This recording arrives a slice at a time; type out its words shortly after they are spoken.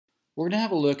we're going to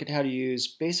have a look at how to use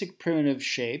basic primitive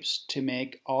shapes to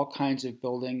make all kinds of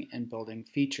building and building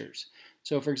features.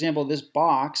 So for example, this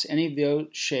box, any of those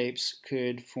shapes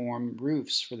could form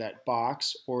roofs for that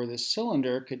box, or the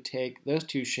cylinder could take those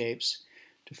two shapes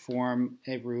to form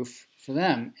a roof for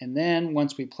them. And then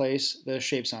once we place those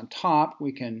shapes on top,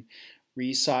 we can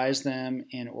resize them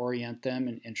and orient them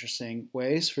in interesting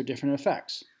ways for different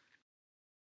effects.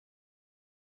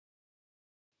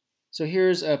 So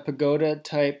here's a pagoda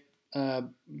type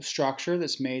structure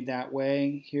that's made that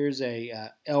way. Here's a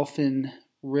elfin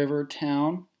river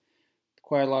town,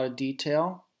 quite a lot of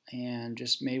detail, and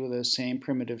just made with those same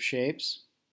primitive shapes.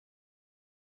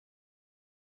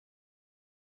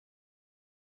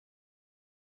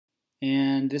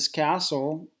 And this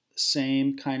castle,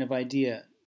 same kind of idea,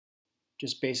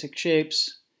 just basic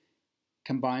shapes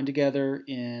combined together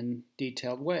in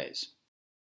detailed ways.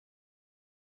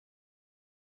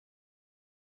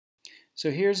 So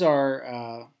here's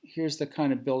the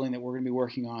kind of building that we're going to be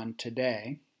working on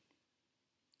today.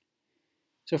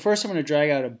 So first I'm going to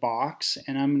drag out a box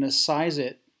and I'm going to size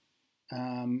it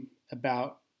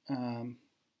about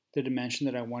the dimension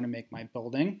that I want to make my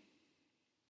building.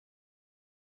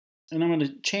 And I'm going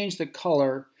to change the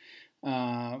color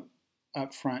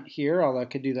up front here, although I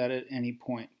could do that at any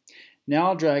point. Now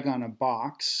I'll drag on a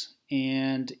box,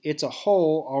 and it's a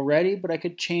hole already, but I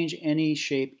could change any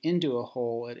shape into a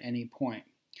hole at any point.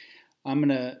 I'm going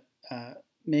to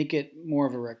make it more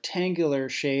of a rectangular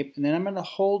shape, and then I'm going to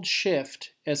hold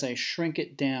shift as I shrink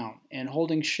it down. And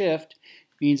holding shift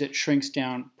means it shrinks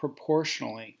down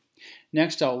proportionally.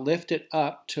 Next I'll lift it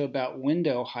up to about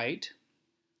window height,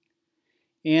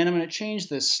 and I'm going to change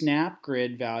the snap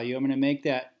grid value. I'm going to make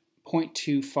that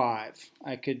 0.25.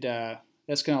 I could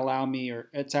that's going to allow me, or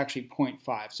it's actually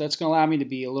 0.5. So it's going to allow me to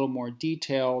be a little more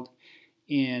detailed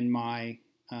in my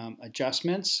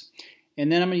adjustments.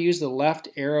 And then I'm going to use the left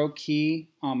arrow key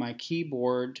on my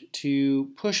keyboard to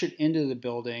push it into the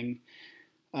building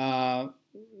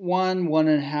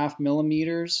 1.5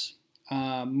 millimeters.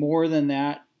 More than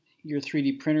that, your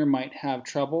 3D printer might have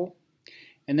trouble.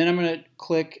 And then I'm going to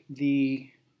click the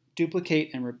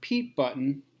duplicate and repeat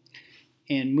button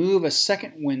and move a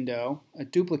second window, a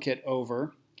duplicate,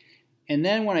 over. And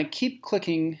then when I keep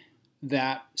clicking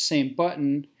that same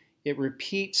button, it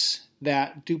repeats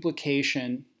that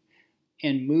duplication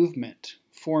and movement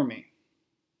for me.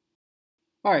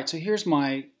 All right, so here's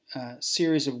my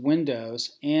series of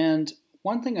windows. And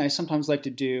one thing I sometimes like to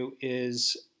do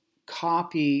is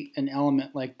copy an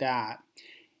element like that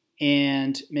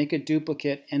and make a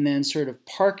duplicate and then sort of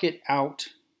park it out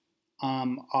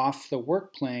off the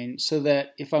work plane, so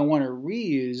that if I want to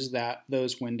reuse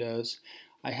those windows,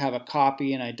 I have a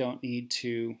copy and I don't need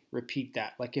to repeat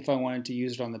that, like if I wanted to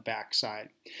use it on the back side.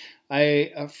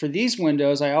 For these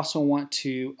windows, I also want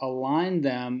to align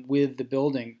them with the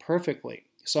building perfectly.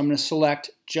 So I'm going to select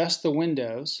just the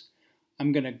windows.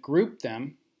 I'm going to group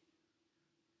them.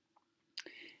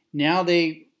 Now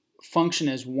they function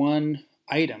as one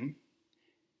item,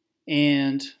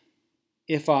 and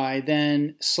if I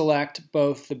then select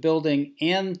both the building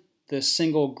and the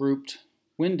single grouped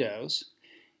windows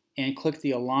and click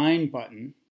the Align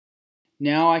button,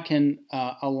 now I can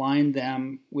align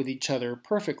them with each other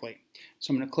perfectly.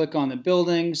 So I'm going to click on the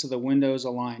building so the windows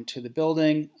align to the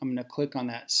building. I'm going to click on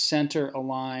that center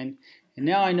align, and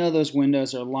now I know those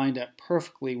windows are lined up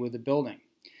perfectly with the building.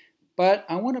 But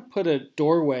I want to put a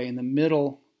doorway in the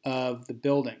middle of the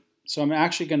building. So I'm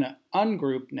actually going to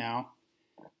ungroup now,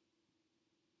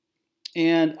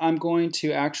 and I'm going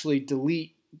to actually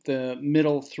delete the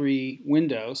middle three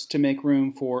windows to make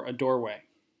room for a doorway.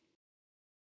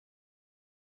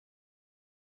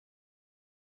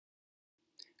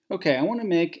 Okay, I want to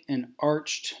make an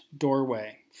arched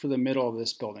doorway for the middle of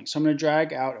this building. So I'm going to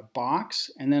drag out a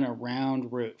box and then a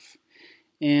round roof.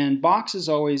 And boxes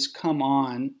always come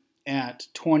on at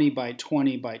 20 by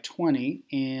 20 by 20,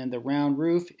 and the round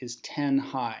roof is 10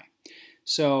 high.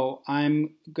 So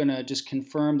I'm going to just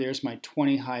confirm there's my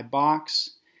 20 high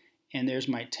box and there's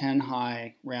my 10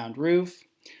 high round roof.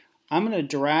 I'm going to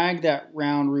drag that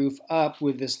round roof up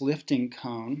with this lifting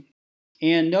cone,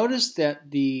 and notice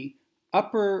that the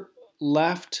upper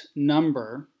left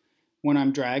number, when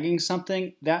I'm dragging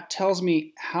something, that tells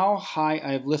me how high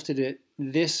I've lifted it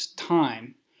this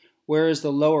time, whereas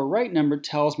the lower right number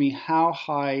tells me how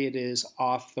high it is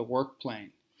off the work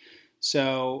plane.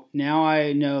 So now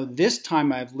I know this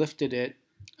time I've lifted it,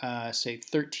 say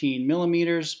 13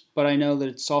 millimeters, but I know that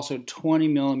it's also 20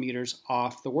 millimeters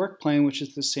off the work plane, which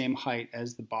is the same height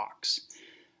as the box.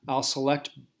 I'll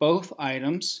select both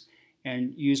items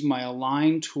and use my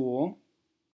Align tool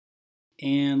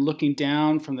And looking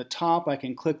down from the top, I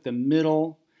can click the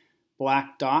middle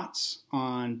black dots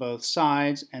on both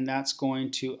sides, and that's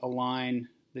going to align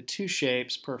the two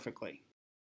shapes perfectly.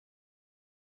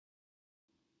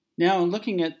 Now, in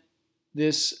looking at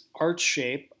this arch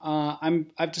shape,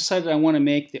 I've decided I want to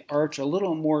make the arch a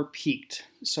little more peaked.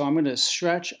 So I'm going to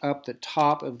stretch up the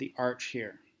top of the arch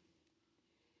here.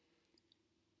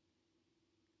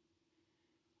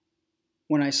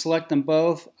 When I select them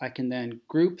both, I can then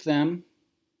group them.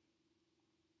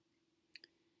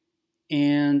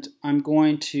 And I'm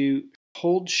going to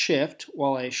hold Shift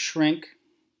while I shrink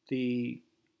the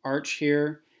arch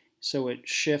here so it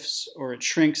shifts or it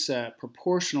shrinks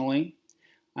proportionally.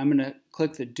 I'm going to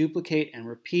click the duplicate and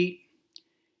repeat,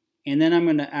 and then I'm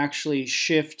going to actually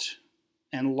shift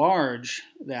enlarge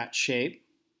that shape,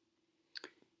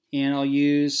 and I'll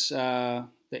use the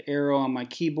arrow on my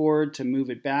keyboard to move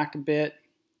it back a bit.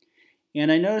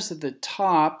 And I notice at the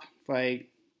top, if I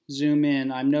zoom in,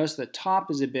 I notice the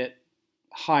top is a bit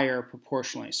higher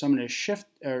proportionally. So I'm going to shift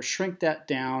or shrink that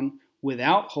down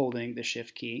without holding the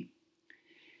Shift key.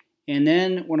 And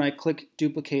then when I click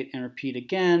duplicate and repeat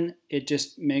again, it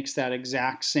just makes that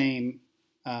exact same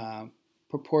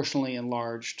proportionally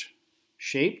enlarged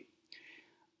shape.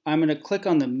 I'm going to click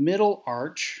on the middle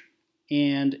arch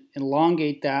and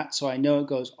elongate that so I know it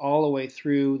goes all the way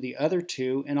through the other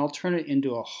two, and I'll turn it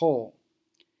into a hole.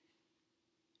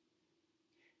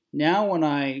 Now when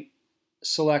I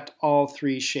select all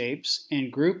three shapes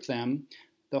and group them,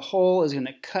 the hole is going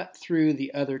to cut through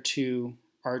the other two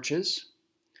arches.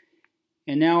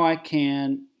 And now I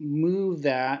can move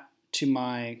that to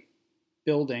my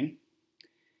building.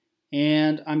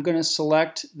 And I'm going to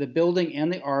select the building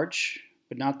and the arch,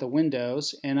 but not the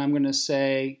windows. And I'm going to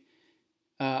say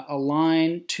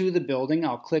align to the building.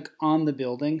 I'll click on the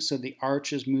building so the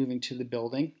arch is moving to the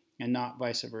building and not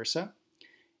vice versa.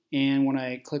 And when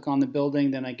I click on the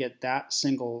building, then I get that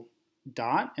single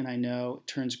dot, and I know it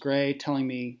turns gray, telling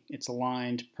me it's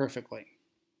aligned perfectly.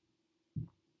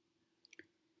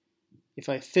 If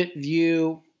I fit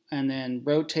view and then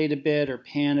rotate a bit or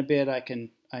pan a bit, I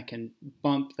can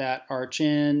bump that arch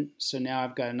in. So now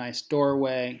I've got a nice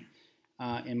doorway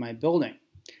in my building.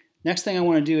 Next thing I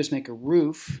want to do is make a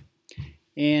roof,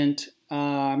 and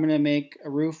I'm going to make a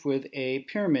roof with a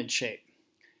pyramid shape.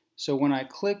 So when I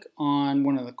click on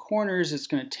one of the corners, it's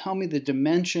going to tell me the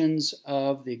dimensions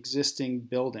of the existing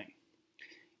building.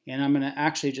 And I'm going to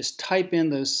actually just type in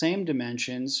those same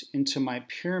dimensions into my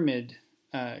pyramid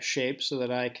shape so that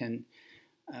I can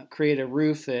create a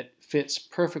roof that fits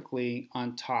perfectly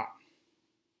on top.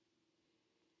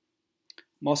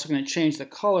 I'm also going to change the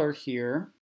color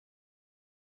here,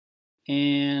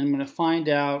 and I'm going to find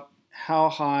out how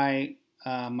high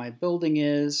my building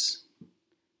is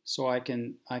so I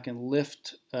can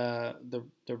lift the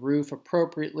roof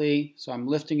appropriately. So I'm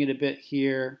lifting it a bit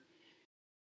here.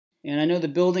 And I know the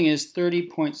building is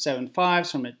 30.75,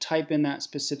 so I'm going to type in that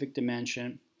specific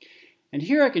dimension. And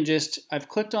here I can I've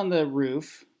clicked on the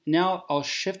roof. Now I'll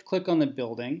shift click on the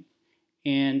building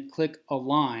and click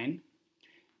align.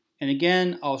 And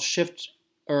again, I'll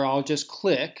just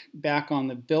click back on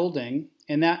the building,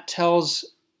 and that tells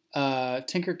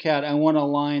Tinkercad I want to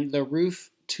align the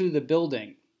roof to the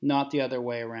building, not the other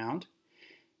way around.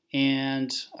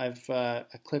 And I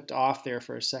clicked off there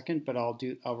for a second, but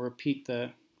I'll repeat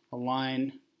the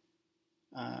align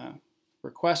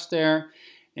request there.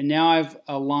 And now I've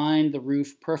aligned the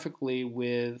roof perfectly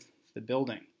with the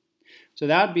building. So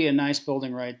that would be a nice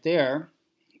building right there.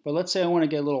 But let's say I want to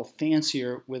get a little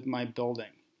fancier with my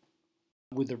building,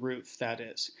 with the roof, that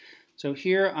is. So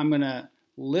here I'm going to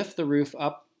lift the roof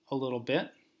up a little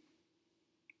bit.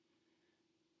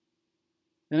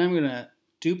 Then I'm going to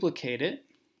duplicate it,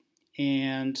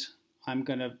 and I'm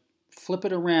going to flip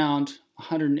it around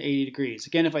 180 degrees.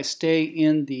 Again, if I stay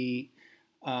in the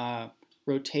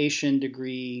rotation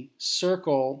degree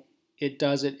circle, it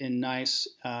does it in nice,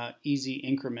 easy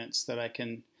increments that I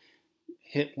can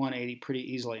hit 180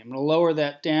 pretty easily. I'm going to lower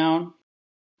that down.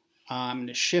 I'm going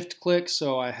to shift click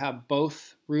so I have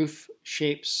both roof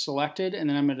shapes selected, and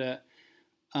then I'm going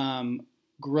to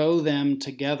grow them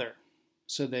together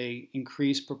so they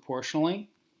increase proportionally.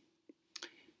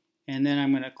 And then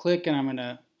I'm going to click, and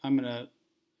I'm going to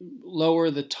lower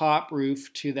the top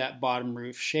roof to that bottom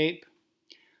roof shape.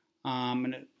 I'm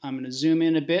going to zoom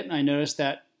in a bit, and I notice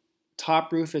that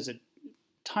top roof is a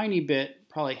tiny bit,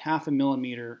 probably 0.5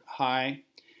 millimeter high.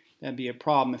 That'd be a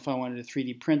problem if I wanted to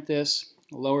 3D print this.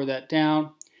 I'll lower that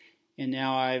down, and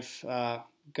now I've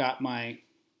got my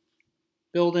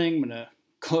building. I'm going to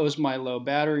close my low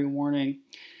battery warning.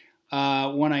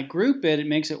 When I group it, it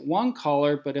makes it one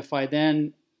color, but if I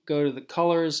then go to the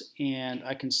colors, and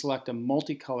I can select a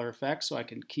multicolor effect so I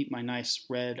can keep my nice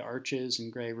red arches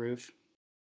and gray roof.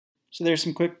 So there's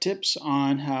some quick tips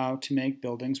on how to make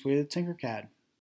buildings with Tinkercad.